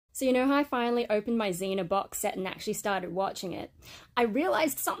So you know how I finally opened my Xena box set and actually started watching it? I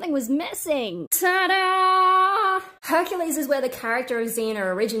realized something was missing! Ta-da! Hercules is where the character of Xena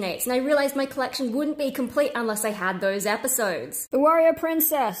originates, and I realized my collection wouldn't be complete unless I had those episodes. The Warrior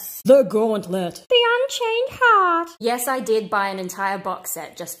Princess. The Gauntlet. The Unchained Heart. Yes, I did buy an entire box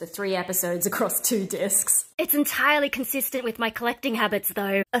set just for 3 episodes across 2 discs. It's entirely consistent with my collecting habits,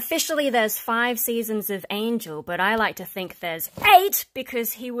 though. Officially, there's 5 seasons of Angel, but I like to think there's 8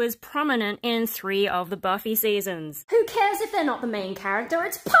 because he was prominent in 3 of the Buffy seasons. Who cares if they're not the main character?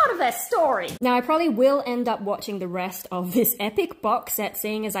 It's part of their story! Now, I probably will end up watching the rest of this epic box set,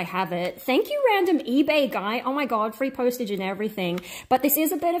 seeing as I have it. Thank you, random eBay guy. Oh my god, free postage and everything. But this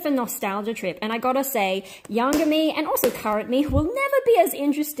is a bit of a nostalgia trip, and I gotta say, younger me, and also current me, will never be as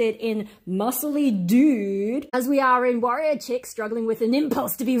interested in muscly dude as we are in warrior chick struggling with an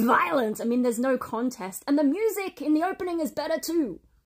impulse to be violent. I mean, there's no contest, and the music in the opening is better too.